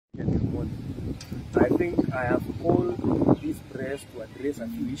I think I have called this press to address a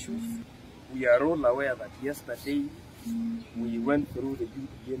few issues. We are all aware that yesterday we went through the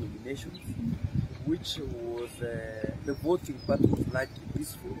UDA nominations, which was the voting part was largely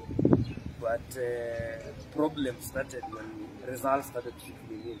peaceful, but problems started when results started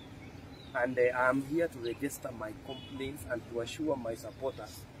trickling in. And I'm here to register my complaints and to assure my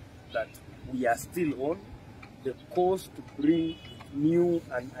supporters that we are still on the course to bring new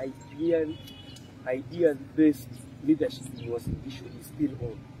and ideas-based leadership in Uasin Gishu is still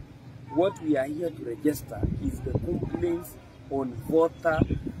on. What we are here to register is the complaints on voter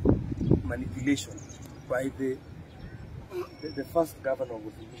manipulation by the first governor of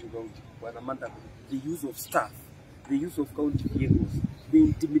Uasin Gishu County, Mandago, the use of staff, the use of county vehicles, the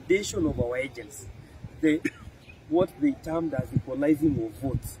intimidation of our agents, what they termed as equalizing of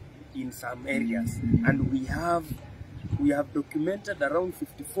votes in some areas, and we have documented around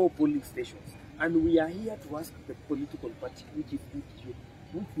 54 polling stations, and we are here to ask the political party, which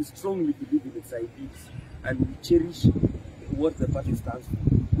we strongly believe in its ideas and we cherish what the party stands for.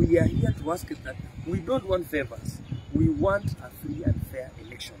 We are here to ask that we don't want favors, we want a free and fair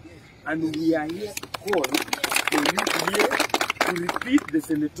election, and we are here to call for UDA to repeat the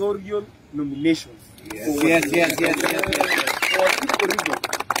senatorial nominations. Yes. For a simple reason.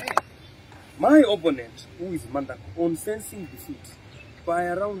 My opponent, who is Mandago, on sensing defeat by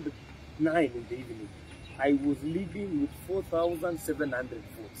around 9 in the evening, I was leading with 4,700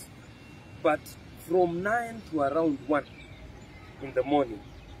 votes. But from 9 to around 1 in the morning,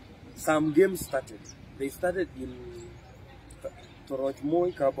 some games started. They started in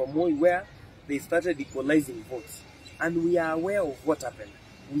Torojmoy, Kabamoy, where they started equalizing votes. And we are aware of what happened.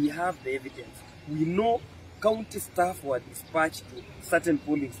 We have the evidence. We know county staff were dispatched to certain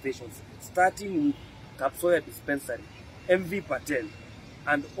polling stations, starting with KIPCHUMBA Dispensary, MV Patel,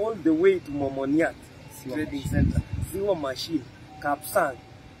 and all the way to Momoniat Trading Center, Siwa Machine, Kapsang,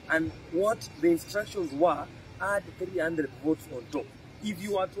 and what the instructions were, add 300 votes on top. If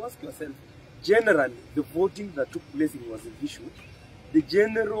you were to ask yourself, generally, the voting that took place in Uasin Gishu,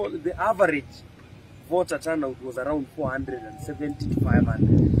 the average voter turnout was around 470 to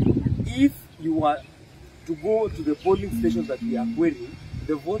 500. If you were to go to the polling stations that we are querying,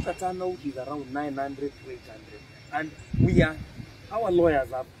 the voter turnout is around 900 to 800. And our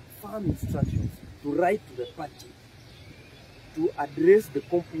lawyers have firm instructions to write to the party to address the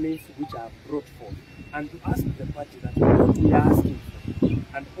complaints which are brought forth and to ask the party that what we are asking for,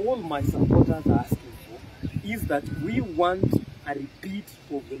 and all my supporters are asking for, is that we want a repeat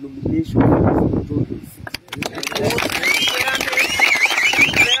of the nomination of the senatorial seat.